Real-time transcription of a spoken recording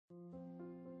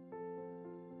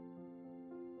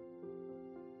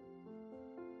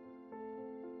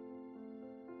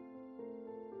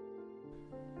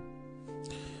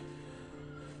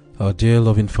Our dear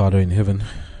loving Father in heaven,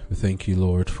 we thank you,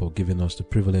 Lord, for giving us the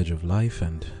privilege of life,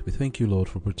 and we thank you, Lord,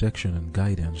 for protection and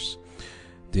guidance.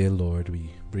 Dear Lord, we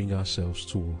bring ourselves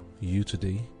to you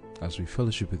today. As we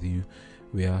fellowship with you,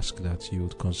 we ask that you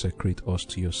would consecrate us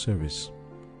to your service.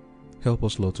 Help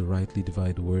us, Lord, to rightly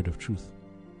divide the word of truth.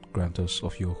 Grant us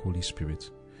of your Holy Spirit.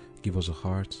 Give us a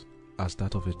heart as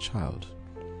that of a child.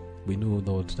 We know,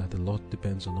 Lord, that a lot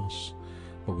depends on us,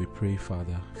 but we pray,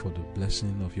 Father, for the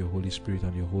blessing of your Holy Spirit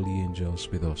and your holy angels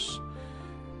with us.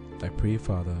 I pray,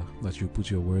 Father, that you put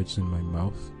your words in my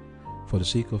mouth for the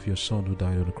sake of your Son who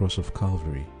died on the cross of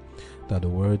Calvary, that the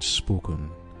words spoken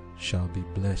shall be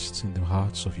blessed in the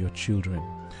hearts of your children,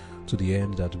 to the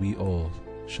end that we all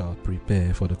shall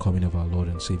prepare for the coming of our Lord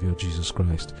and Savior Jesus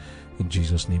Christ. In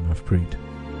Jesus' name I've prayed.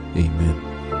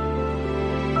 Amen.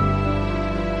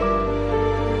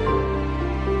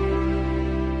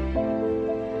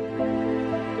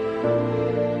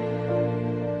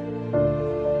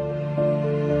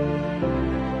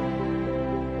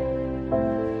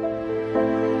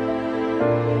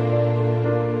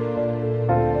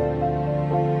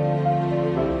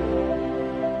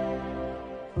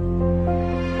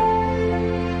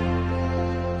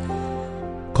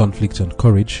 Conflict and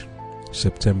Courage,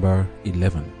 September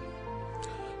 11.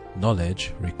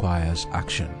 Knowledge requires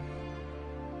action.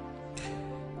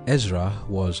 Ezra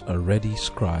was a ready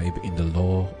scribe in the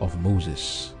law of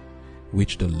Moses,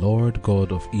 which the Lord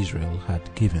God of Israel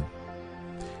had given.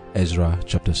 Ezra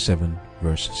chapter 7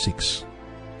 verse 6.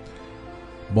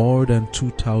 More than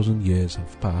 2,000 years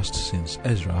have passed since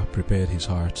Ezra prepared his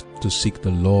heart to seek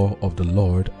the law of the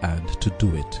Lord and to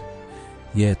do it.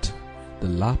 Yet the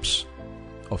lapse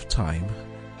of time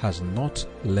has not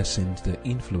lessened the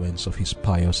influence of his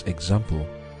pious example.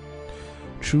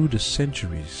 Through the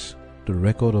centuries, the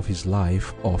record of his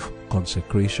life of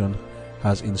consecration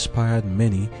has inspired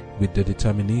many with the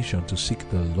determination to seek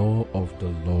the law of the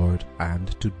Lord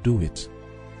and to do it.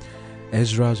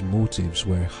 Ezra's motives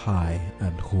were high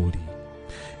and holy.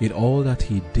 In all that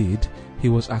he did, he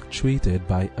was actuated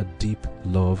by a deep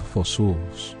love for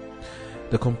souls.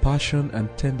 The compassion and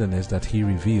tenderness that he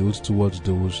revealed towards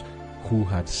those who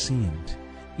had sinned,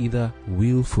 either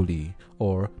willfully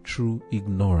or through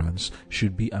ignorance,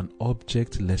 should be an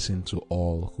object lesson to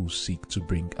all who seek to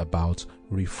bring about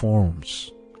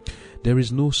reforms. There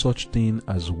is no such thing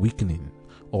as weakening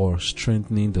or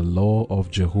strengthening the law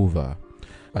of Jehovah.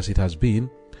 As it has been,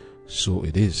 so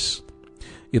it is.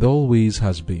 It always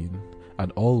has been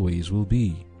and always will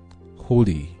be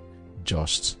holy,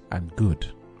 just, and good,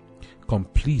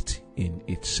 complete in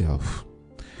itself.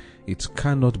 It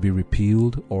cannot be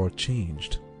repealed or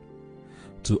changed.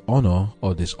 To honor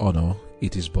or dishonor,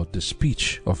 it is but the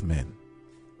speech of men.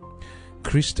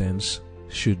 Christians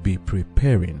should be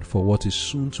preparing for what is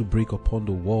soon to break upon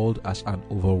the world as an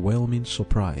overwhelming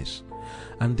surprise,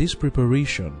 and this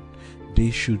preparation they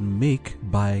should make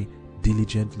by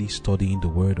diligently studying the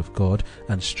Word of God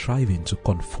and striving to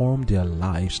conform their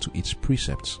lives to its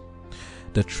precepts.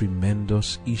 The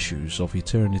tremendous issues of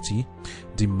eternity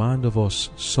demand of us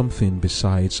something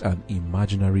besides an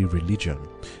imaginary religion,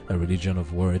 a religion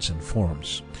of words and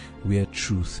forms, where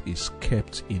truth is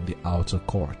kept in the outer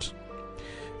court.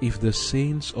 If the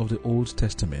saints of the Old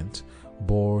Testament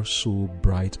bore so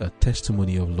bright a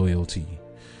testimony of loyalty,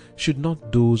 should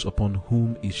not those upon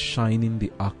whom is shining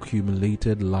the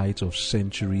accumulated light of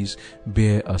centuries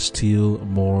bear a still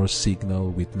more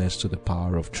signal witness to the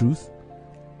power of truth?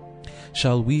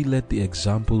 Shall we let the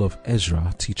example of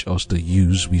Ezra teach us the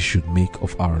use we should make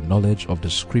of our knowledge of the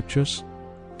Scriptures?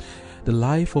 The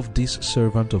life of this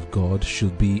servant of God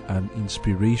should be an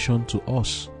inspiration to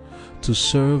us to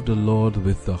serve the Lord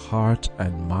with the heart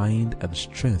and mind and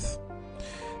strength.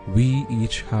 We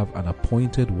each have an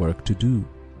appointed work to do,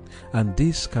 and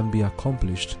this can be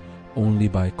accomplished only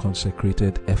by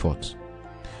consecrated effort.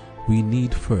 We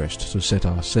need first to set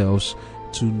ourselves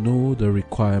to know the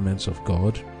requirements of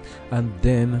God and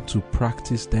then to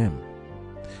practice them.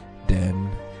 Then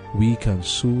we can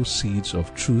sow seeds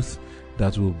of truth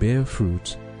that will bear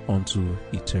fruit unto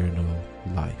eternal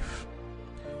life.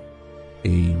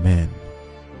 Amen.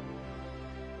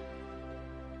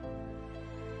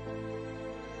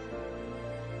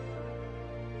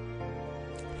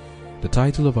 The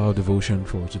title of our devotion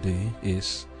for today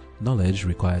is Knowledge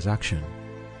Requires Action.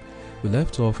 We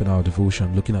left off in our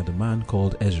devotion looking at the man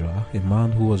called Ezra, a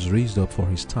man who was raised up for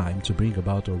his time to bring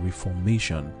about a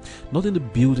reformation, not in the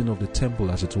building of the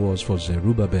temple as it was for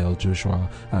Zerubbabel, Joshua,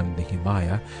 and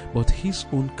Nehemiah, but his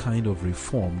own kind of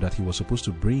reform that he was supposed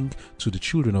to bring to the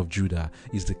children of Judah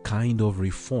is the kind of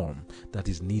reform that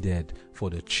is needed for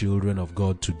the children of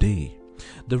God today.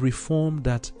 The reform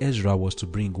that Ezra was to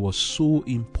bring was so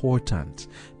important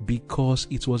because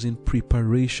it was in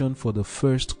preparation for the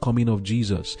first coming of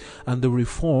Jesus. And the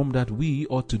reform that we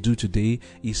ought to do today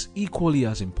is equally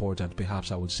as important,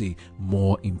 perhaps I would say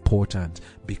more important,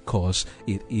 because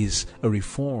it is a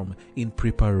reform in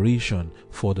preparation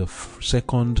for the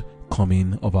second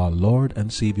coming of our Lord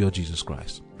and Savior Jesus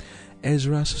Christ.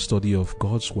 Ezra's study of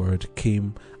God's Word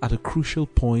came at a crucial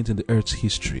point in the earth's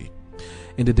history.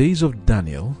 In the days of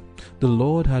Daniel, the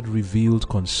Lord had revealed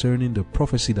concerning the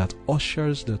prophecy that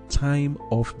ushers the time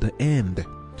of the end.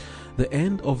 The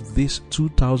end of this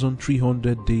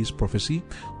 2,300 days prophecy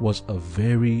was a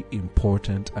very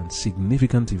important and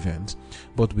significant event,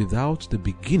 but without the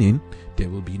beginning, there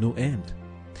will be no end.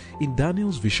 In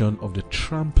Daniel's vision of the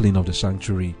trampling of the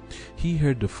sanctuary, he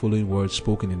heard the following words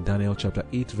spoken in Daniel chapter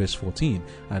 8 verse 14,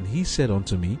 and he said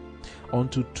unto me,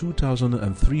 unto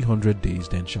 2,300 days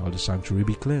then shall the sanctuary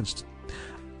be cleansed.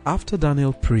 After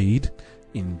Daniel prayed,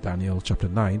 in Daniel chapter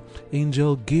 9,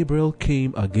 angel Gabriel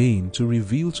came again to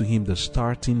reveal to him the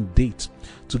starting date,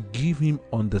 to give him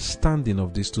understanding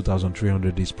of this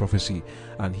 2,300 days prophecy,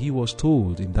 and he was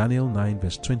told in Daniel 9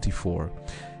 verse 24,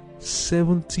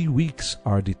 70 weeks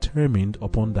are determined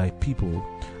upon thy people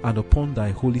and upon thy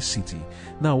holy city.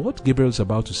 Now what Gabriel is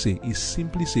about to say is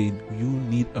simply saying you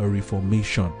need a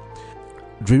reformation.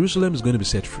 Jerusalem is going to be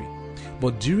set free,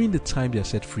 but during the time they are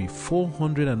set free,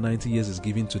 490 years is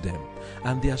given to them,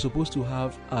 and they are supposed to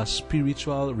have a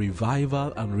spiritual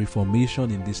revival and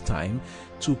reformation in this time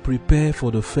to prepare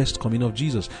for the first coming of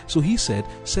Jesus. So he said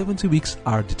 70 weeks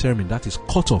are determined, that is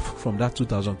cut off from that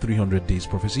 2,300 days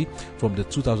prophecy, from the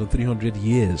 2,300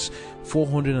 years.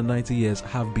 490 years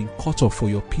have been cut off for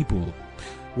your people.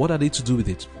 What are they to do with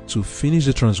it? To finish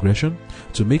the transgression,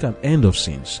 to make an end of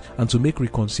sins, and to make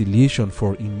reconciliation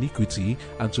for iniquity,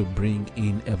 and to bring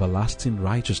in everlasting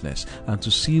righteousness, and to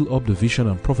seal up the vision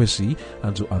and prophecy,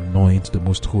 and to anoint the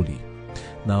most holy.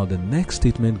 Now the next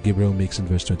statement Gabriel makes in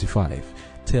verse 25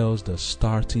 tells the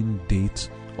starting date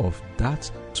of that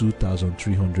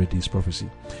 2,300 days prophecy.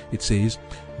 It says,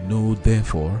 know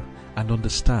therefore and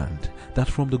understand that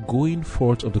from the going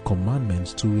forth of the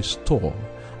commandments to restore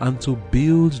and to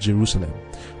build Jerusalem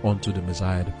unto the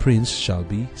Messiah the Prince shall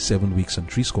be 7 weeks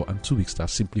and 62 weeks,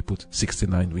 that's simply put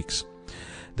 69 weeks.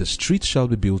 The street shall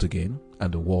be built again,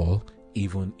 and the wall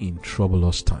even in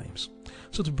troublous times.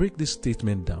 So to break this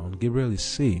statement down, Gabriel is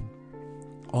saying,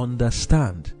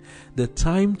 understand the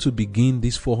time to begin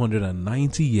these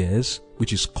 490 years,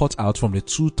 which is cut out from the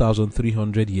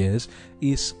 2,300 years,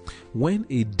 is when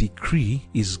a decree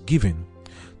is given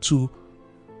to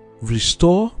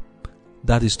restore,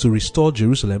 that is to restore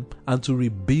Jerusalem and to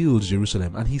rebuild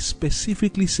Jerusalem. And he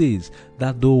specifically says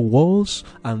that the walls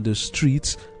and the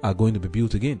streets are going to be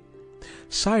built again.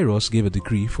 Cyrus gave a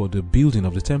decree for the building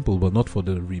of the temple, but not for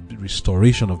the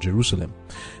restoration of Jerusalem.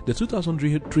 The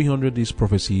 2,300 days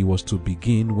prophecy was to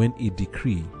begin when a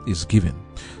decree is given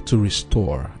to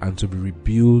restore and to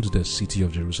rebuild the city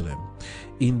of Jerusalem.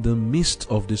 In the midst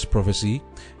of this prophecy,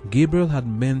 Gabriel had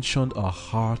mentioned a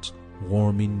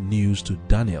heart-warming news to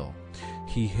Daniel.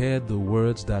 He heard the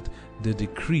words that the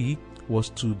decree was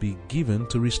to be given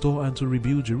to restore and to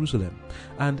rebuild Jerusalem.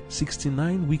 And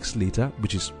 69 weeks later,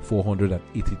 which is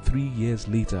 483 years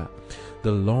later,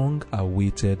 the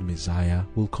long-awaited Messiah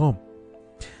will come.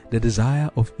 The desire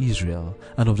of Israel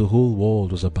and of the whole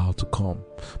world was about to come.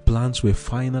 Plans were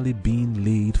finally being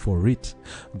laid for it.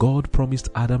 God promised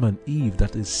Adam and Eve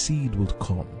that a seed would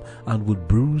come and would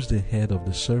bruise the head of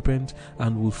the serpent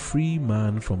and would free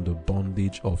man from the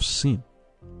bondage of sin.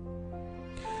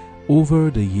 Over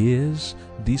the years,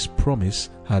 this promise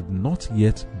had not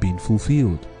yet been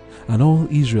fulfilled, and all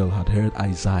Israel had heard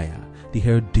Isaiah, they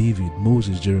heard David,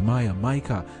 Moses, Jeremiah,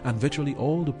 Micah, and virtually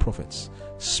all the prophets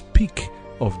speak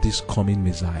of this coming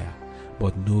Messiah.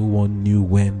 But no one knew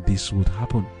when this would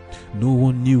happen. No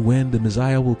one knew when the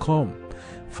Messiah will come.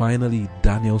 Finally,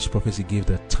 Daniel's prophecy gave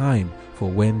the time for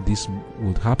when this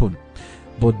would happen.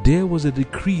 But there was a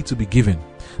decree to be given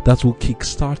that will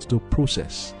kickstart the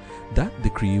process. That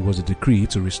decree was a decree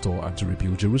to restore and to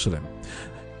rebuild Jerusalem.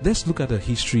 Let's look at the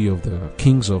history of the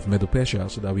kings of Medo-Persia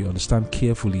so that we understand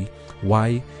carefully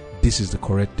why this is the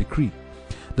correct decree.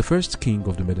 The first king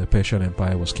of the Medo-Persian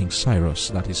Empire was King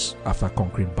Cyrus, that is after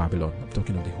conquering Babylon. I'm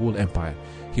talking of the whole empire.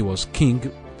 He was king,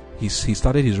 he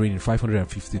started his reign in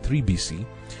 553 BC,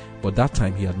 but that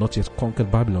time he had not yet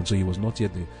conquered Babylon, so he was not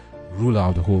yet the ruler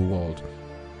of the whole world.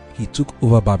 He took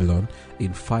over Babylon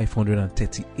in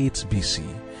 538 BC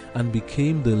and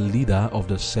became the leader of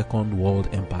the Second World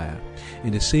Empire.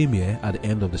 In the same year, at the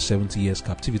end of the 70 years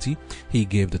captivity, he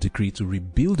gave the decree to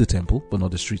rebuild the temple, but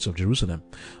not the streets of Jerusalem.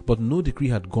 But no decree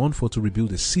had gone forth to rebuild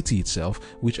the city itself,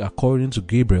 which according to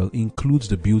Gabriel includes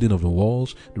the building of the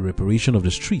walls, the reparation of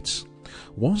the streets.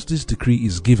 Once this decree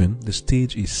is given, the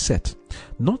stage is set,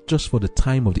 not just for the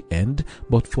time of the end,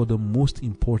 but for the most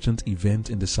important event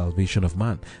in the salvation of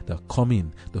man,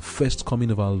 the first coming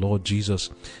of our Lord Jesus.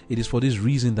 It is for this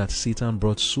reason that Satan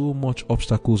brought so much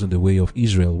obstacles in the way of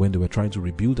Israel when they were trying to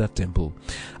rebuild that temple.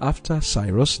 After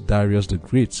Cyrus, Darius I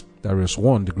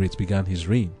the Great began his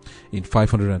reign in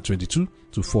 522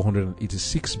 to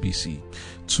 486 BC.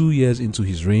 2 years into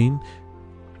his reign,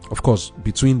 of course,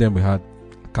 between them we had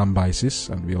Cambyses,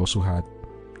 and we also had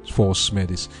false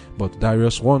Smedis. But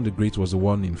Darius I the Great was the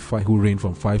one who reigned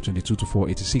from 522 to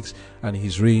 486, and in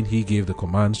his reign he gave the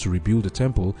commands to rebuild the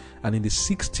temple, and in the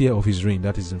 6th year of his reign,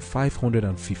 that is in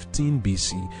 515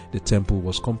 BC, the temple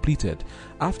was completed.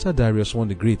 After Darius I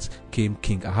the Great came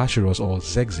King Ahasuerus, or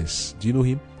Xerxes. Do you know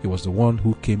him? He was the one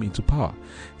who came into power.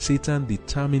 Satan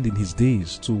determined in his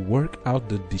days to work out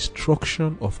the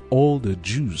destruction of all the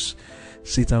Jews.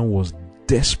 Satan was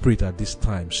desperate at this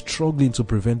time, struggling to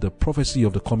prevent the prophecy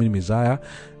of the coming Messiah,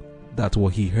 that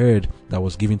what he heard that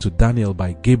was given to Daniel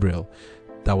by Gabriel,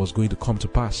 that was going to come to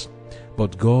pass.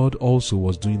 But God also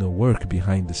was doing a work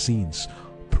behind the scenes.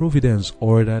 Providence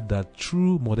ordered that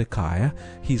through Mordecai,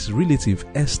 his relative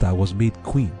Esther was made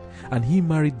queen, and he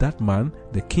married that man,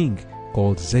 the king,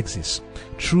 called Xerxes.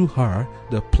 Through her,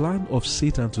 the plan of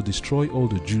Satan to destroy all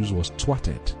the Jews was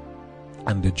thwarted,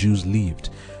 and the Jews lived.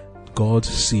 God's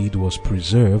seed was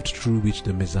preserved through which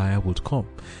the Messiah would come.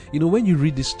 You know, when you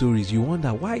read these stories, you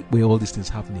wonder, why were all these things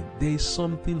happening? There is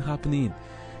something happening.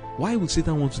 Why would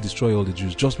Satan want to destroy all the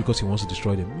Jews just because he wants to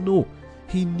destroy them? No,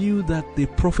 he knew that the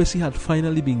prophecy had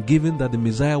finally been given that the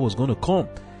Messiah was going to come.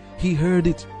 He heard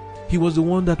it. He was the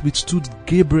one that withstood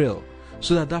Gabriel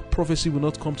so that that prophecy will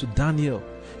not come to Daniel.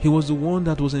 He was the one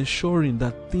that was ensuring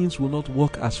that things will not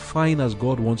work as fine as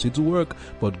God wants it to work,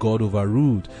 but God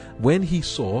overruled. When he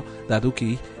saw that,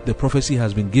 okay, the prophecy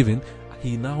has been given,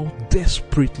 he now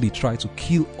desperately tried to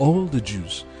kill all the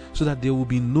Jews so that there will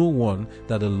be no one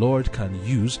that the Lord can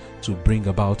use to bring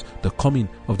about the coming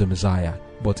of the Messiah.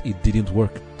 But it didn't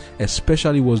work.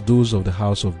 Especially was those of the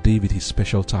house of David his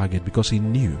special target, because he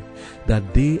knew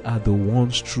that they are the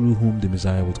ones through whom the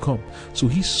Messiah would come. So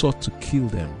he sought to kill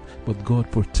them, but God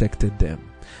protected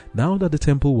them. Now that the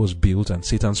temple was built and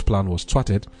Satan's plan was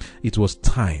thwarted, it was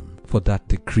time for that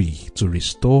decree to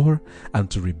restore and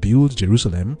to rebuild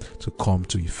Jerusalem to come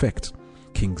to effect.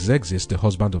 King Xerxes, the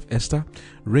husband of Esther,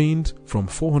 reigned from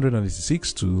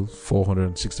 486 to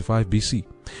 465 BC.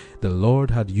 The Lord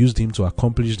had used him to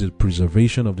accomplish the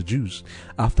preservation of the Jews.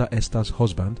 After Esther's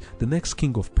husband, the next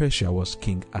king of Persia was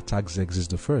King Artaxerxes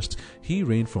I. He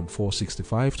reigned from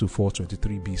 465 to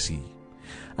 423 BC.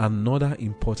 Another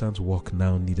important work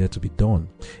now needed to be done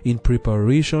in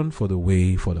preparation for the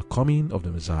way for the coming of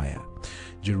the Messiah.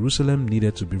 Jerusalem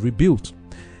needed to be rebuilt.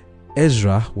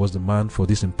 Ezra was the man for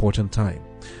this important time.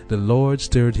 The Lord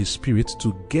stirred his spirit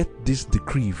to get this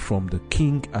decree from the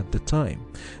king at the time.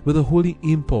 With a holy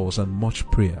impulse and much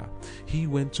prayer, he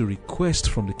went to request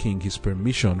from the king his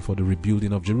permission for the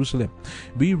rebuilding of Jerusalem.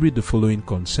 We read the following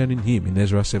concerning him in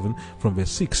Ezra 7 from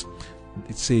verse 6.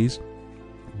 It says,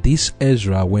 "This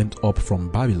Ezra went up from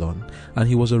Babylon, and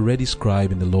he was a ready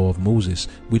scribe in the law of Moses,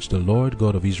 which the Lord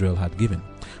God of Israel had given.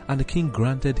 And the king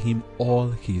granted him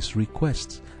all his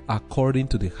requests, according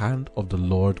to the hand of the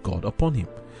Lord God upon him."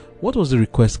 What was the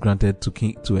request granted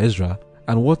to Ezra,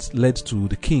 and what led to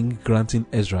the king granting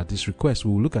Ezra this request?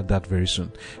 We will look at that very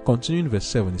soon. Continuing verse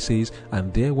 7, it says,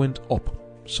 "And there went up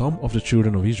some of the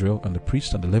children of Israel, and the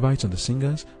priests, and the Levites, and the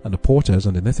singers, and the porters,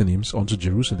 and the Nethinims unto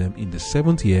Jerusalem in the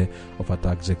 7th year of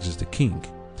Artaxerxes the king."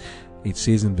 It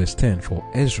says in verse 10, "For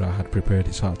Ezra had prepared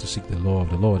his heart to seek the law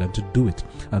of the Lord, and to do it,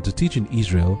 and to teach in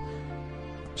Israel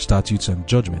statutes and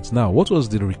judgments." Now, what was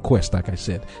the request? Like I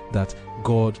said, that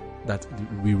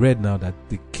we read now, that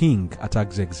the king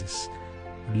Artaxerxes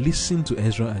listened to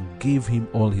Ezra and gave him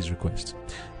all his requests.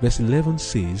 Verse 11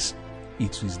 says,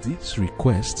 "It is this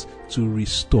request to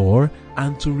restore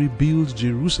and to rebuild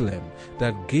Jerusalem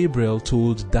that Gabriel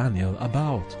told Daniel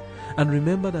about." And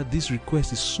remember that this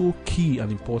request is so key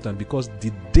and important, because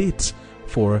the date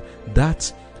for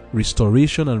that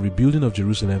restoration and rebuilding of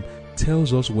Jerusalem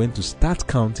tells us when to start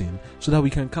counting, so that we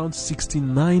can count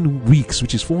 69 weeks,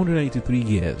 which is 483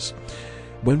 years.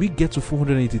 When we get to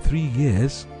 483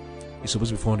 years, it's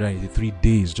supposed to be 483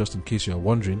 days, just in case you are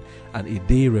wondering, and a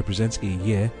day represents a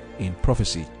year in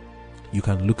prophecy. You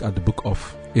can look at the book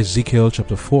of Ezekiel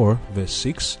chapter 4 verse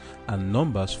 6 and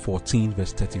Numbers 14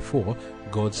 verse 34.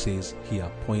 God says he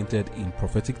appointed in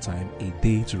prophetic time a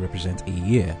day to represent a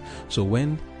year. So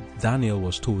when Daniel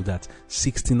was told that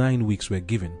 69 weeks were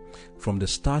given from the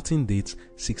starting date,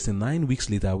 69 weeks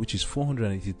later, which is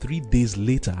 483 days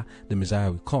later, the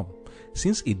Messiah will come.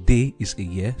 Since a day is a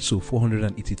year, so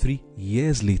 483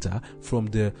 years later from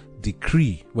the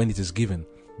decree when it is given,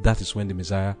 that is when the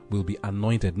Messiah will be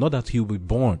anointed. Not that he will be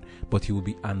born, but he will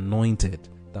be anointed.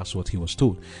 That's what he was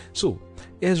told. So,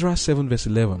 Ezra 7 verse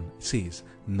 11 says,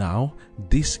 "Now,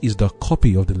 this is the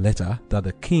copy of the letter that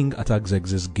the king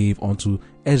Artaxerxes gave unto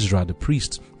Ezra the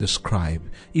priest, the scribe,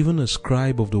 even a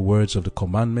scribe of the words of the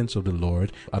commandments of the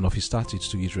Lord and of his statutes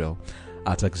to Israel.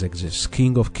 Artaxerxes,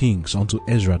 king of kings, unto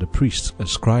Ezra the priest, a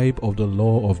scribe of the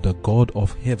law of the God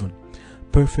of heaven,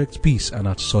 perfect peace, and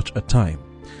at such a time.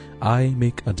 I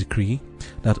make a decree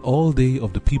that all they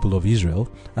of the people of Israel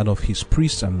and of his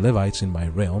priests and Levites in my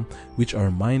realm, which are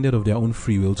minded of their own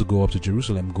free will to go up to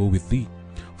Jerusalem, go with thee.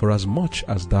 For as much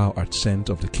as thou art sent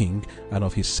of the king and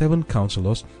of his 7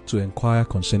 counselors to inquire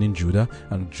concerning Judah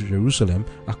and Jerusalem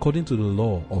according to the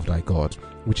law of thy God,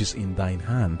 which is in thine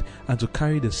hand, and to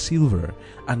carry the silver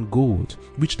and gold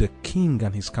which the king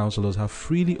and his counselors have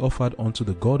freely offered unto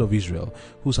the God of Israel,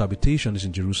 whose habitation is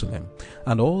in Jerusalem,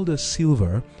 and all the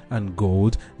silver and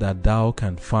gold that thou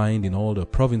canst find in all the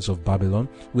province of Babylon,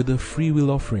 with the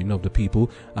freewill offering of the people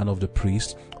and of the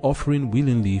priests, offering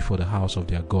willingly for the house of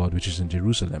their God which is in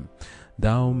Jerusalem,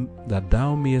 that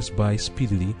thou mayest buy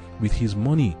speedily with his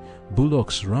money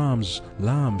bullocks, rams,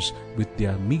 lambs, with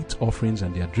their meat offerings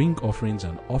and their drink offerings,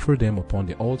 and offer them upon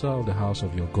the altar of the house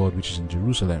of your God which is in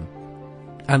Jerusalem."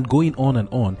 And going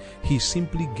on, he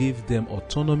simply gave them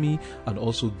autonomy and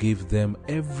also gave them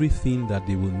everything that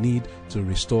they will need to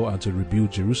restore and to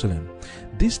rebuild Jerusalem.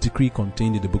 This decree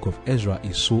contained in the book of Ezra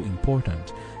is so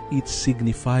important. It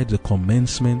signified the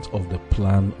commencement of the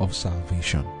plan of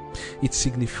salvation. It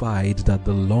signified that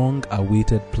the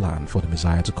long-awaited plan for the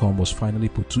Messiah to come was finally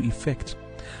put to effect.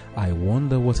 I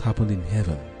wonder what happened in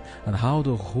heaven and how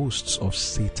the hosts of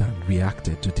Satan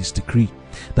reacted to this decree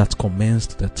that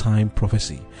commenced the time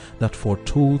prophecy that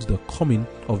foretold the coming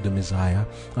of the Messiah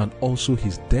and also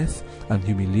his death and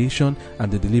humiliation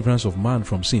and the deliverance of man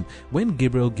from sin. When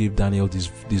Gabriel gave Daniel this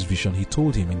vision, he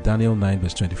told him in Daniel 9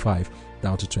 verse 25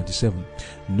 down to 27,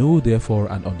 "Know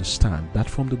therefore and understand that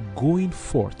from the going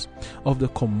forth of the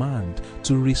command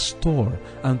to restore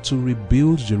and to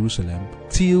rebuild Jerusalem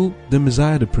till the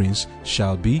Messiah the Prince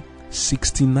shall be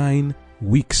 69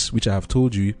 weeks, which I have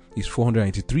told you is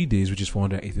 483 days, which is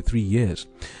 483 years.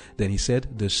 Then he said,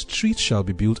 the street shall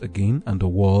be built again, and the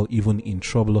wall even in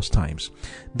troublous times.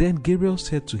 Then Gabriel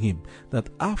said to him that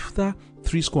after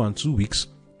 62 weeks,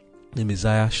 the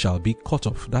Messiah shall be cut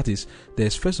off. That is,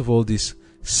 there's first of all this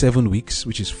 7 weeks,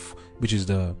 which is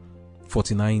the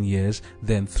 49 years,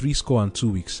 then 62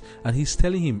 weeks. And he's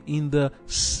telling him in the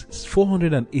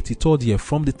 483rd year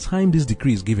from the time this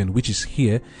decree is given, which is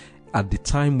here, at the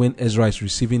time when Ezra is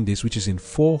receiving this, which is in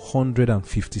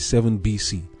 457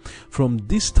 BC. From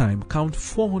this time, count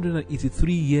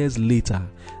 483 years later,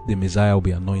 the Messiah will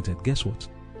be anointed. Guess what?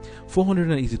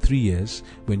 483 years,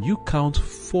 when you count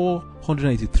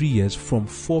 483 years from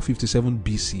 457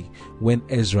 BC, when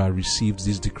Ezra received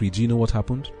this decree, do you know what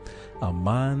happened? A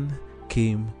man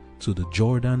came to the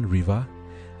Jordan River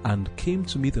and came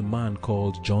to meet a man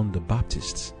called John the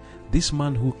Baptist. This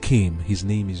man who came, his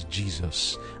name is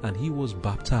Jesus, and he was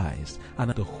baptized,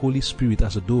 and the Holy Spirit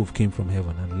as a dove came from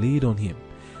heaven and laid on him.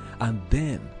 And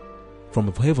then from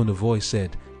heaven a voice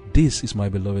said, "This is my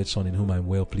beloved Son in whom I am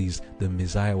well pleased." The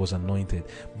Messiah was anointed.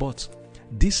 But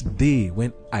this day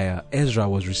when Ezra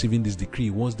was receiving this decree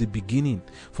was the beginning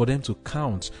for them to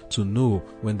count, to know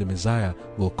when the Messiah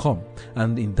will come.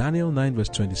 And in Daniel 9 verse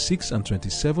 26 and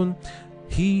 27,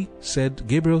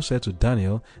 Gabriel said to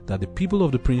Daniel that the people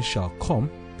of the prince shall come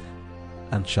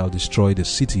and shall destroy the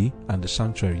city and the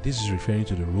sanctuary. This is referring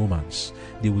to the Romans.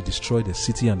 They will destroy the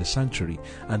city and the sanctuary,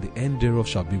 and the end thereof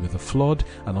shall be with a flood,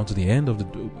 and unto the end of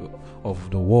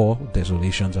the war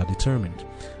desolations are determined.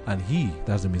 And he,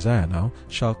 that's the Messiah now,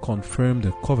 shall confirm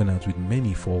the covenant with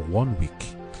many for 1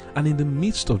 week. And in the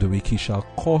midst of the week he shall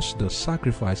cause the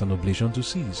sacrifice and oblation to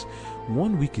cease.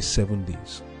 1 week is 7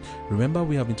 days. Remember,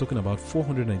 we have been talking about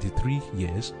 493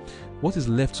 years. What is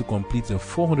left to complete the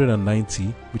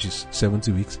 490, which is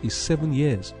 70 weeks, is 7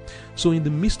 years. So in the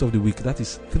midst of the week, that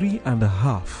is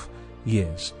 3.5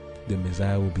 years, the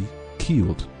Messiah will be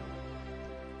killed.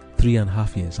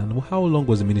 3.5 years. And how long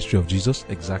was the ministry of Jesus?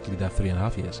 Exactly that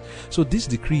 3.5 years. So this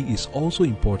decree is also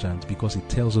important because it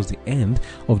tells us the end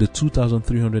of the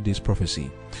 2,300 days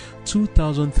prophecy.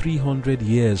 2,300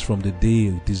 years from the day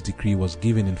this decree was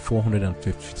given in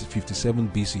 457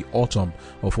 BC, autumn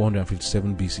of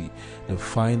 457 BC, the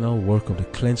final work of the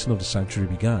cleansing of the sanctuary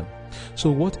began.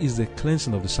 So what is the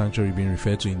cleansing of the sanctuary being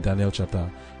referred to in Daniel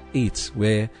chapter 8,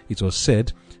 where it was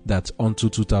said that unto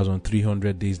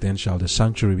 2,300 days then shall the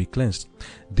sanctuary be cleansed?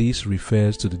 This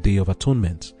refers to the Day of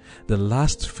Atonement, the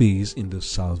last phase in the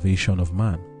salvation of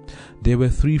man. There were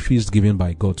 3 feasts given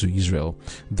by God to Israel.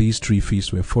 These 3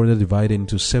 feasts were further divided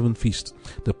into 7 feasts.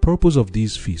 The purpose of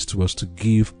these feasts was to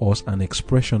give us an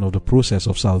expression of the process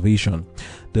of salvation.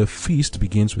 The feast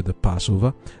begins with the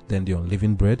Passover, then the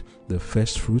unleavened bread, the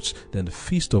first fruits, then the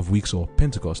Feast of Weeks or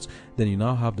Pentecost. Then you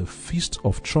now have the Feast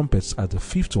of Trumpets as the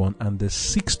 5th one, and the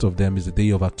 6th of them is the Day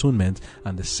of Atonement,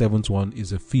 and the 7th one is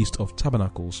the Feast of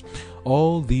Tabernacles.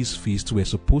 All these feasts were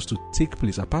supposed to take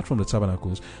place, apart from the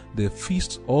Tabernacles. The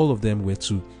feasts, all of them were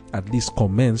to at least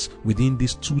commence within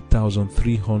these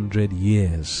 2,300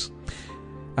 years.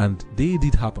 And they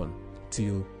did happen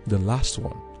till the last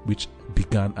one, which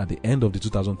began at the end of the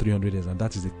 2,300 years, and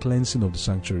that is the cleansing of the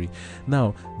sanctuary.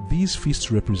 Now, these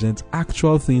feasts represent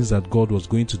actual things that God was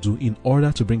going to do in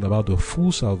order to bring about the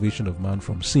full salvation of man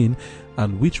from sin,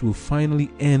 and which will finally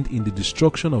end in the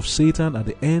destruction of Satan at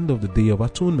the end of the Day of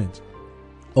Atonement,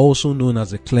 also known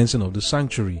as the cleansing of the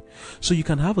sanctuary. So you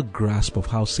can have a grasp of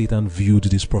how Satan viewed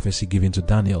this prophecy given to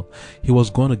Daniel. He was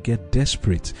going to get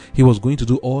desperate. He was going to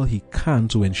do all he can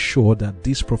to ensure that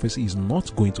this prophecy is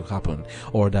not going to happen,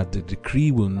 or that the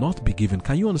decree will not be given.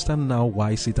 Can you understand now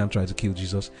why Satan tried to kill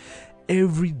Jesus?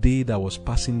 Every day that was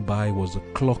passing by was the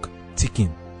clock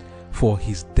ticking for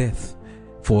his death,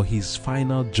 for his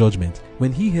final judgment.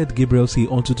 When he heard Gabriel say,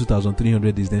 unto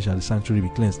 2,300 days then shall the sanctuary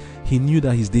be cleansed, he knew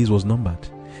that his days was numbered.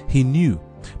 He knew,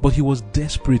 but he was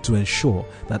desperate to ensure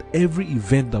that every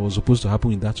event that was supposed to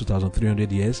happen in that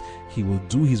 2,300 years, he will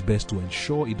do his best to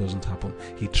ensure it doesn't happen.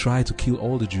 He tried to kill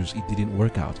all the Jews. It didn't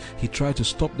work out. He tried to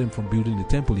stop them from building the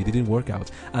temple. It didn't work out.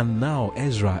 And now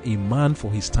Ezra, a man for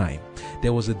his time,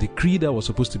 there was a decree that was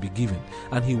supposed to be given,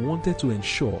 and he wanted to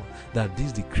ensure that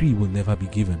this decree will never be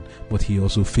given, but he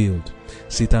also failed.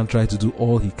 Satan tried to do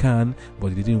all he can,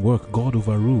 but it didn't work. God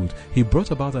overruled. He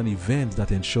brought about an event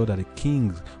that ensured that the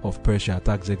king of Persia,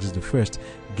 Artaxerxes I,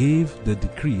 gave the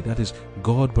decree. That is,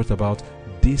 God brought about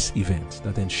this event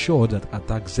that ensured that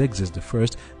Artaxerxes I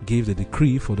gave the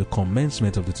decree for the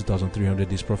commencement of the 2,300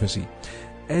 days prophecy.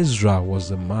 Ezra was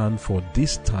the man for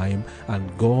this time,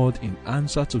 and God, in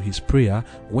answer to his prayer,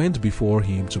 went before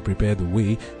him to prepare the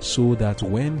way, so that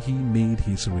when he made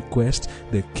his request,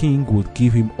 the king would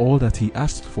give him all that he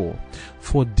asked for.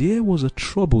 For there was a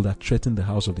trouble that threatened the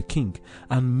house of the king,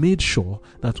 and made sure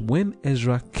that when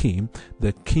Ezra came,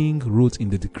 the king wrote in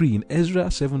the decree in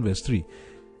Ezra 7 verse 3.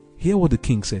 Hear what the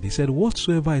king said. He said,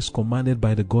 whatsoever is commanded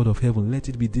by the God of heaven, let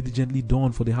it be diligently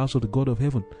done for the house of the God of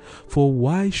heaven. For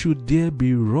why should there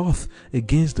be wrath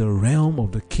against the realm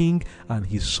of the king and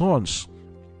his sons?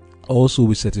 Also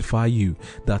we certify you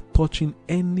that touching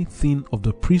anything of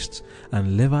the priests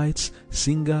and Levites,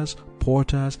 singers,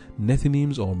 porters,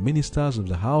 Nethinims, or ministers of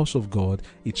the house of God,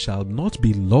 it shall not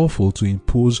be lawful to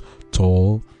impose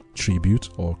toll, tribute,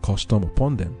 or custom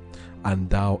upon them. And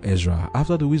thou, Ezra,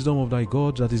 after the wisdom of thy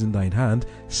God that is in thine hand,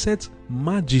 set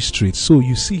magistrates. So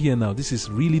you see here now, this is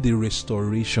really the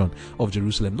restoration of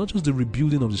Jerusalem, not just the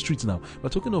rebuilding of the streets now. We're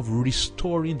talking of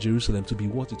restoring Jerusalem to be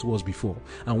what it was before.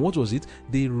 And what was it?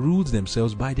 They ruled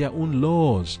themselves by their own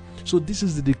laws. So this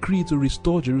is the decree to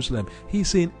restore Jerusalem. He's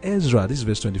saying, Ezra, this is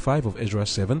verse 25 of Ezra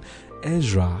 7,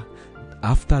 Ezra,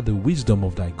 after the wisdom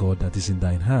of thy God that is in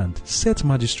thine hand, set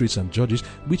magistrates and judges,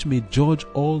 which may judge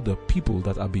all the people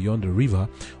that are beyond the river,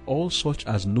 all such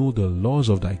as know the laws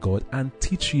of thy God, and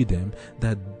teach ye them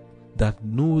that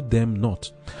know them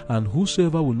not. And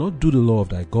whosoever will not do the law of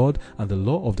thy God and the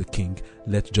law of the king,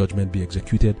 let judgment be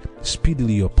executed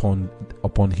speedily upon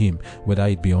him, whether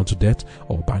it be unto death,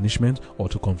 or banishment, or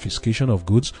to confiscation of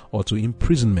goods, or to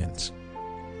imprisonment.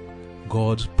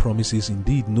 God's promises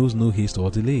indeed knows no haste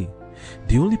or delay.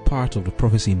 The only part of the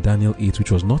prophecy in Daniel 8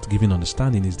 which was not given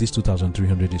understanding is this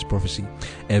 2,300 days prophecy.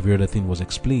 Every other thing was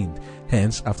explained.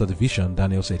 Hence, after the vision,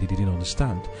 Daniel said he didn't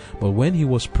understand. But when he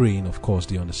was praying, of course,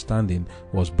 the understanding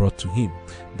was brought to him.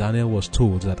 Daniel was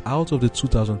told that out of the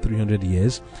 2,300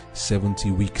 years, 70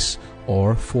 weeks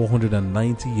or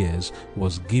 490 years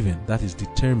was given, that is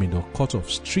determined or cut off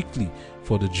strictly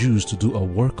for the Jews to do a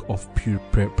work of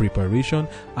preparation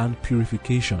and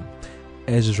purification.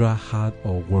 Ezra had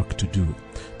a work to do,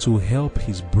 to help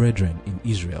his brethren in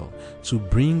Israel, to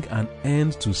bring an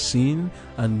end to sin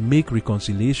and make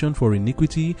reconciliation for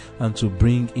iniquity, and to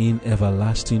bring in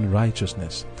everlasting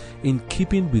righteousness. In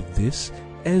keeping with this,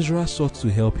 Ezra sought to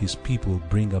help his people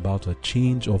bring about a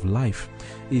change of life.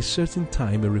 A certain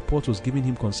time, a report was given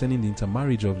him concerning the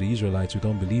intermarriage of the Israelites with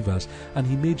unbelievers, and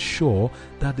he made sure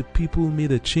that the people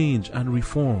made a change and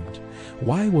reformed.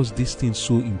 Why was this thing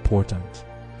so important?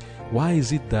 Why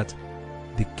is it that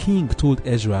the king told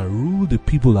Ezra, rule the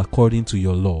people according to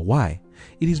your law? Why?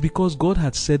 It is because God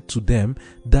had said to them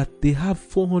that they have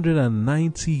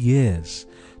 490 years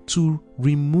to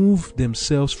remove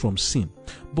themselves from sin.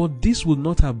 But this would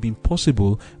not have been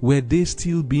possible were they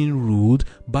still being ruled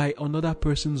by another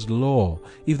person's law.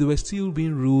 If they were still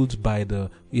being ruled by the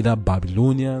either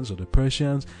Babylonians or the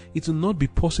Persians, it would not be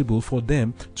possible for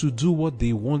them to do what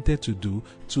they wanted to do,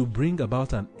 to bring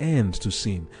about an end to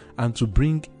sin and to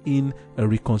bring in a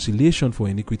reconciliation for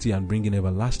iniquity and bring in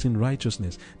everlasting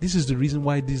righteousness. This is the reason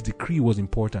why this decree was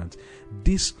important.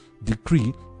 This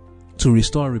decree to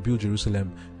restore and rebuild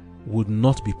Jerusalem would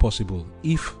not be possible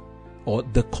or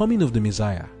the coming of the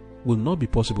Messiah will not be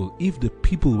possible if the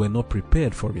people were not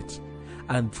prepared for it.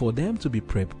 And for them to be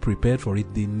prepared for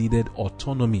it, they needed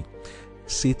autonomy.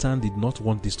 Satan did not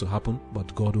want this to happen,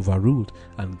 but God overruled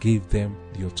and gave them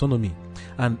the autonomy.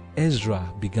 And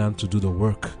Ezra began to do the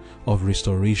work of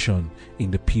restoration in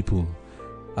the people.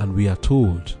 And we are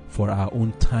told for our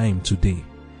own time today,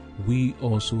 we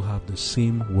also have the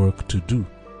same work to do.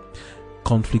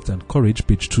 Conflict and Courage,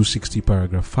 page 260,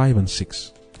 paragraph 5 and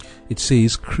 6. It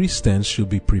says, Christians should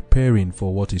be preparing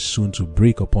for what is soon to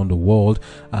break upon the world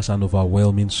as an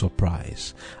overwhelming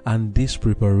surprise. And this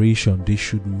preparation they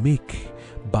should make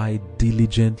by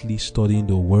diligently studying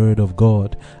the Word of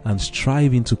God and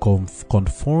striving to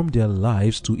conform their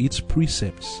lives to its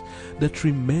precepts. The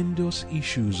tremendous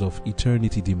issues of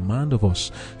eternity demand of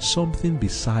us something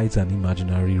besides an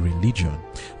imaginary religion,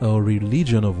 a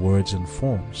religion of words and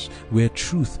forms, where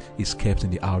truth is kept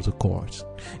in the outer court.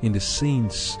 In the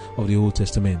saints of the Old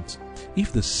Testament,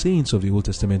 if the saints of the Old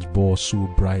Testament bore so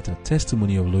bright a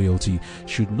testimony of loyalty,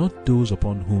 should not those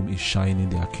upon whom is shining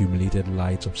the accumulated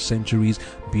light of centuries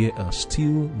bear a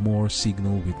still more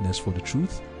signal witness for the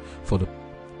truth?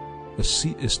 A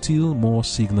still more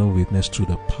signal witness to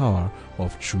the power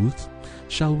of truth?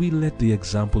 Shall we let the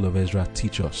example of Ezra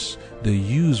teach us the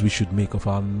use we should make of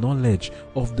our knowledge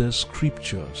of the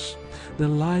Scriptures? The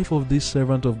life of this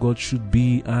servant of God should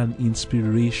be an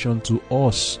inspiration to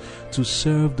us to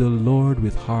serve the Lord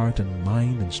with heart and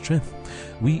mind and strength.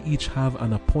 We each have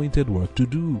an appointed work to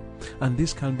do, and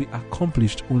this can be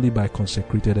accomplished only by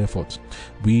consecrated effort.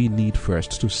 We need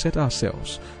first to set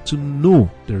ourselves to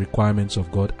know the requirements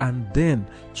of God and then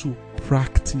to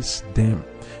practice them.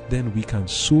 Then we can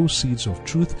sow seeds of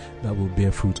truth that will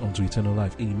bear fruit unto eternal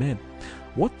life. Amen.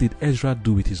 What did Ezra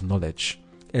do with his knowledge?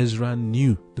 Ezra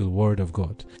knew the Word of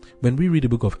God. When we read the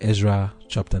book of Ezra,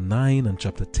 chapter 9 and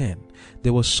chapter 10,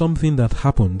 there was something that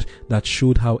happened that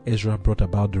showed how Ezra brought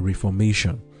about the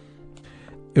Reformation.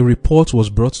 A report was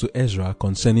brought to Ezra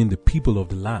concerning the people of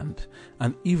the land,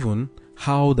 and even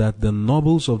how that the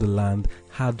nobles of the land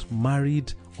had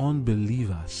married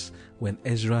unbelievers. When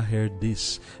Ezra heard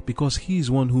this, because he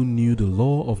is one who knew the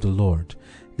law of the Lord,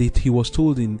 that he was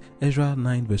told in Ezra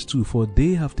 9 verse 2, for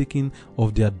they have taken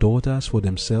of their daughters for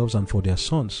themselves and for their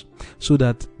sons, so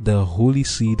that the holy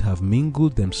seed have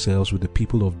mingled themselves with the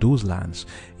people of those lands.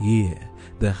 Yea,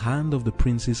 the hand of the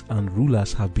princes and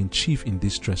rulers have been chief in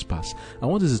this trespass. And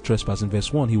what is the trespass? In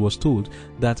verse 1, he was told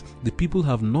that the people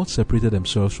have not separated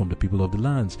themselves from the people of the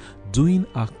lands, doing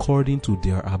according to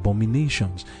their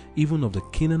abominations, even of the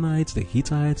Canaanites, the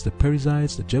Hittites, the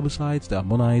Perizzites, the Jebusites, the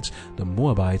Ammonites, the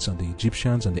Moabites, and the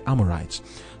Egyptians, and the Amorites.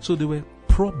 So there were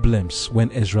problems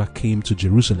when Ezra came to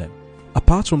Jerusalem.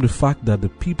 Apart from the fact that the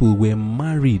people were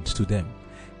married to them,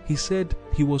 he said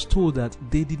he was told that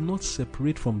they did not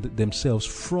separate from themselves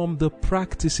from the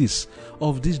practices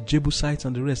of these Jebusites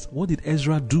and the rest. What did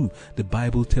Ezra do? The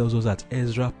Bible tells us that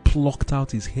Ezra plucked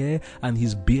out his hair and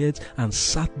his beard and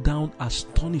sat down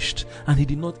astonished, and he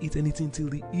did not eat anything till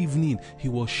the evening. He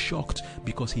was shocked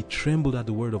because he trembled at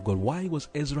the word of God. Why was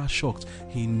Ezra shocked?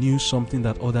 He knew something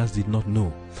that others did not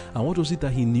know. And what was it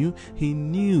that he knew? He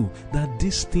knew that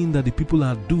this thing that the people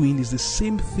are doing is the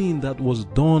same thing that was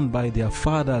done by their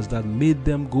fathers that made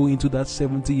them go into that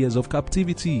 70 years of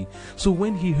captivity. So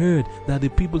when he heard that the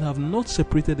people have not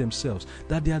separated themselves,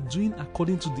 that they are doing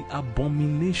according to the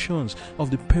abominations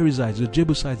of the Perizzites, the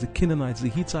Jebusites, the Canaanites, the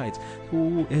Hittites,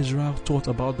 Ezra thought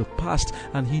about the past,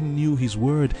 and he knew his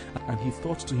word, and he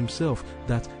thought to himself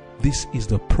that This is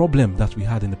the problem that we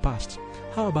had in the past.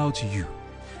 How about you?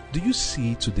 Do you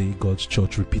see today God's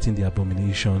church repeating the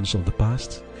abominations of the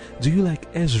past? Do you, like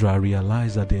Ezra,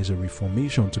 realize that there is a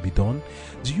reformation to be done?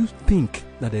 Do you think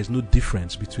that there is no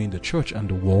difference between the church and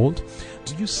the world?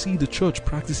 Do you see the church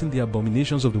practicing the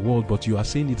abominations of the world, but you are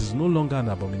saying it is no longer an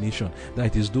abomination, that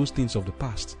it is those things of the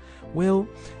past? Well,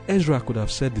 Ezra could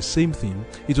have said the same thing.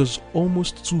 It was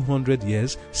almost 200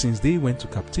 years since they went to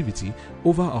captivity,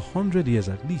 over 100 years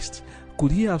at least.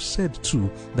 Could he have said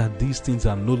too that these things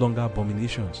are no longer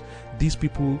abominations? These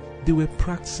people, they were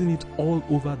practicing it all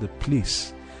over the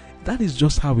place. That is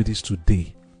just how it is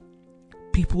today.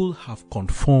 People have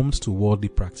conformed to worldly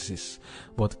practices,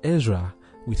 but Ezra,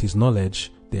 with his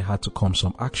knowledge, there had to come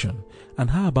some action. And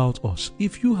how about us?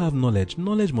 If you have knowledge,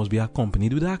 knowledge must be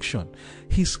accompanied with action.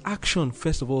 His action,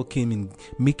 first of all, came in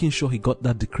making sure he got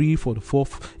that decree for the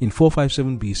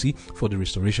 457 BC for the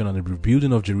restoration and the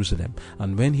rebuilding of Jerusalem.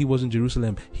 And when he was in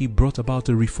Jerusalem, he brought about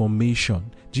a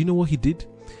reformation. Do you know what he did?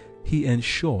 He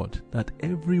ensured that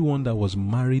everyone that was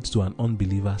married to an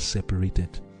unbeliever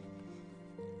separated.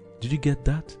 Did you get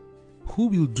that? Who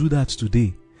will do that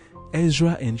today?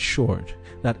 Ezra ensured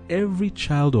that every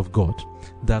child of God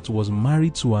that was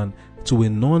married to a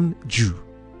non-Jew,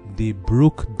 they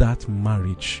broke that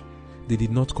marriage. They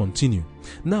did not continue.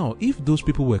 Now, if those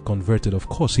people were converted, of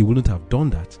course, he wouldn't have done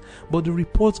that. But the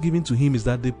report given to him is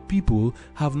that the people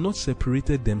have not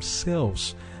separated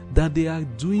themselves, that they are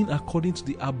doing according to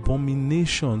the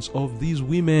abominations of these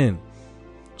women.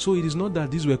 So it is not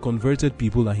that these were converted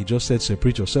people and he just said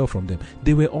separate yourself from them.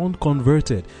 They were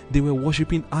unconverted. They were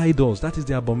worshipping idols. That is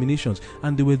the abominations.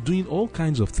 And they were doing all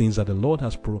kinds of things that the Lord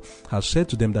has said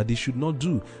to them that they should not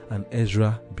do. And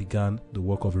Ezra began the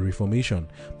work of a reformation.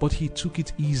 But he took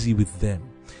it easy with them.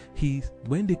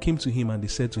 When they came to him and they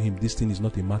said to him, this thing is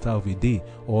not a matter of a day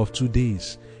or of 2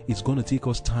 days. It's going to take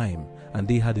us time. And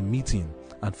they had a meeting.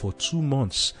 And for 2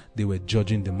 months, they were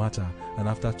judging the matter. And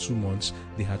after 2 months,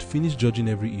 they had finished judging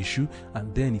every issue.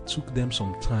 And then it took them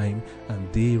some time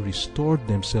and they restored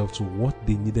themselves to what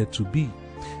they needed to be.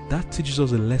 That teaches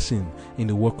us a lesson in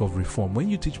the work of reform. When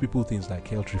you teach people things like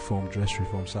health reform, dress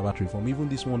reform, Sabbath reform, even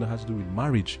this one that has to do with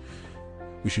marriage,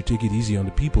 we should take it easy on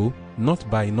the people, not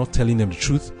by not telling them the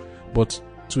truth, but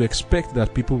to expect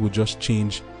that people will just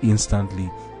change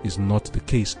instantly is not the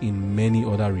case in many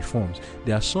other reforms.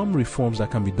 There are some reforms that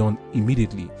can be done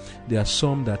immediately. There are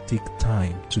some that take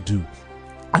time to do.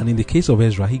 And in the case of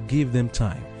Ezra, he gave them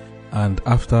time. And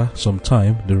after some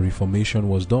time, the reformation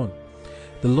was done.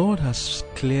 The Lord has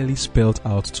clearly spelled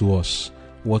out to us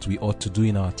what we ought to do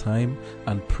in our time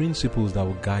and principles that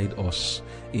will guide us.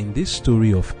 In this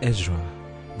story of Ezra,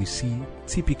 we see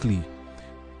typically,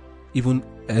 even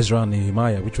Ezra and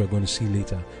Nehemiah, which we're going to see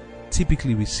later,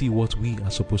 typically we see what we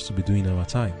are supposed to be doing in our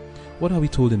time. What are we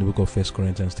told in the book of 1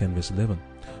 Corinthians 10 verse 11?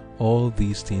 All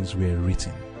these things were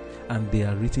written, and they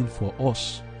are written for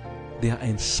us. They are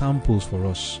ensamples for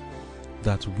us,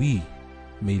 that we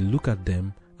may look at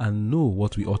them and know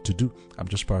what we ought to do. I'm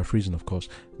just paraphrasing, of course,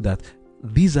 that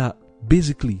these are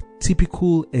basically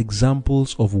typical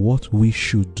examples of what we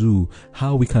should do,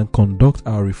 how we can conduct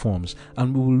our reforms,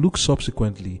 and we will look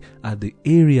subsequently at the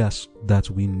areas that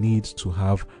we need to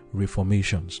have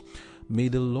reformations. May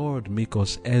the Lord make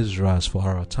us Ezras for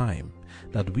our time,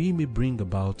 that we may bring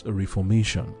about a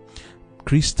reformation.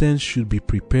 Christians should be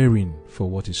preparing for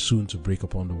what is soon to break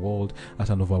upon the world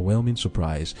as an overwhelming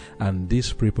surprise, and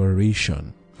this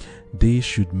preparation they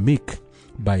should make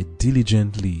by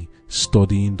diligently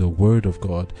studying the Word of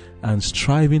God and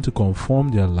striving to conform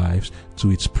their lives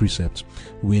to its precepts.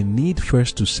 We need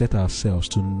first to set ourselves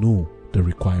to know the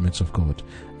requirements of God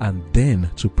and then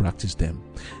to practice them.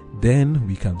 Then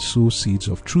we can sow seeds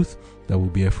of truth that will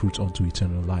bear fruit unto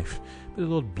eternal life. May the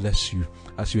Lord bless you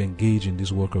as you engage in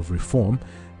this work of reform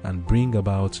and bring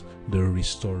about the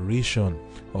restoration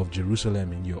of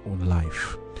Jerusalem in your own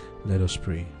life. Let us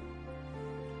pray.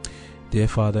 Dear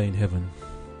Father in heaven,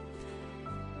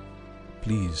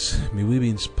 please, may we be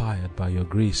inspired by your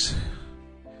grace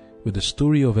with the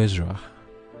story of Ezra,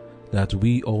 that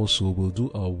we also will do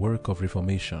our work of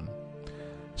reformation,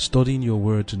 studying your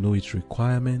word to know its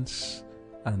requirements,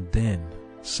 and then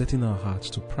setting our hearts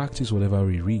to practice whatever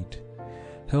we read.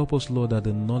 Help us, Lord, that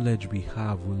the knowledge we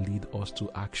have will lead us to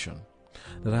action,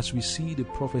 that as we see the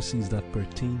prophecies that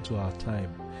pertain to our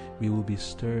time, we will be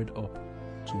stirred up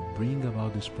to bring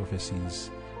about these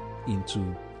prophecies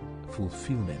into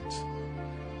fulfillment.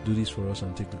 Do this for us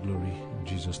and take the glory. In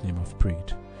Jesus' name I've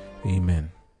prayed. Amen.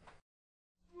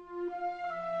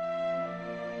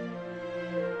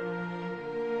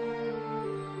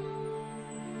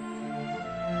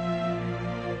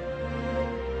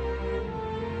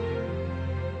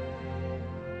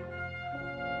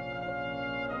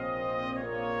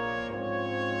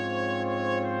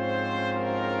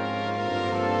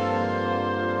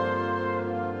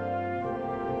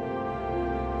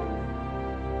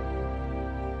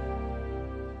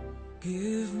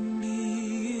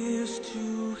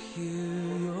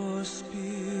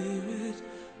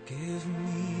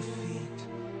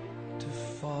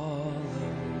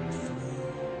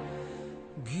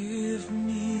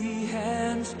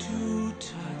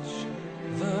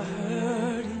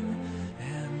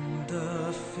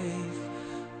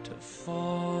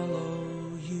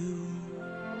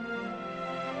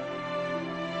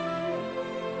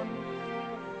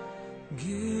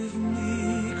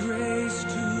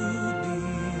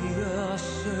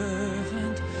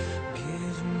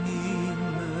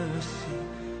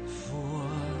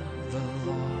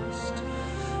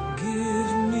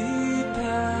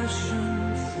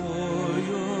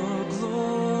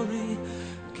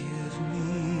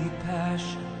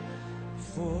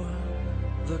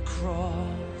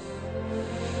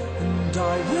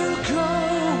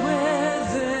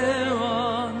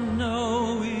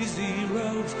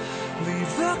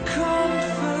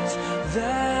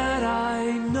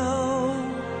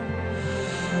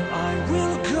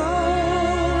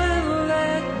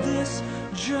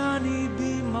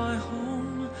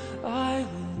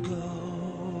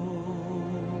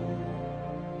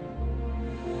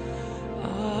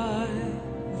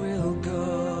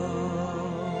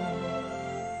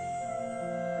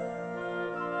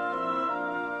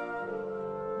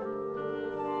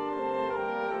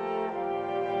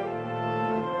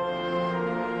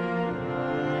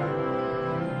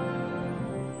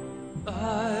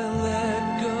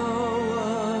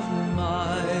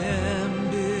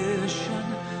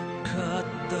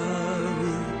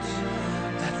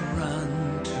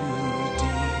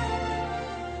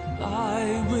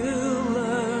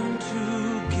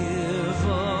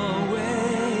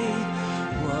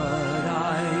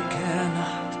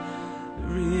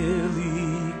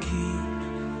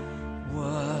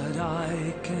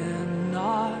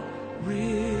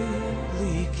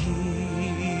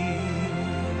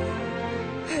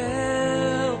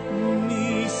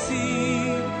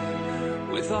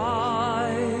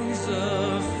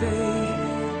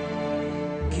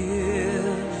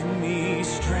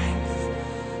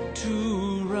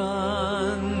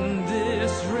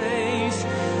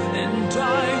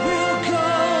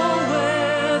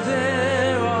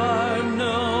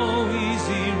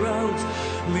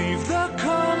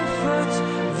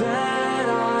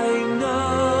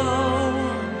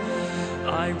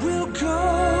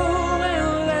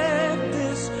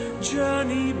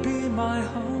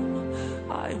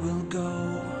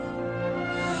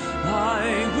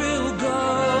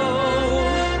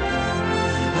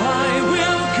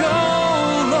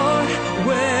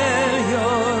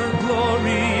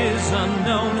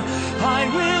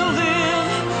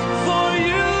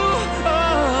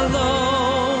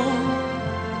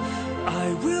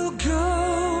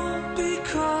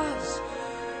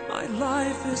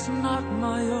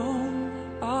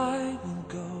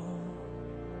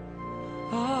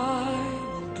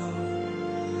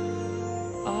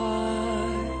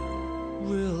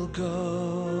 will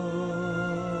go.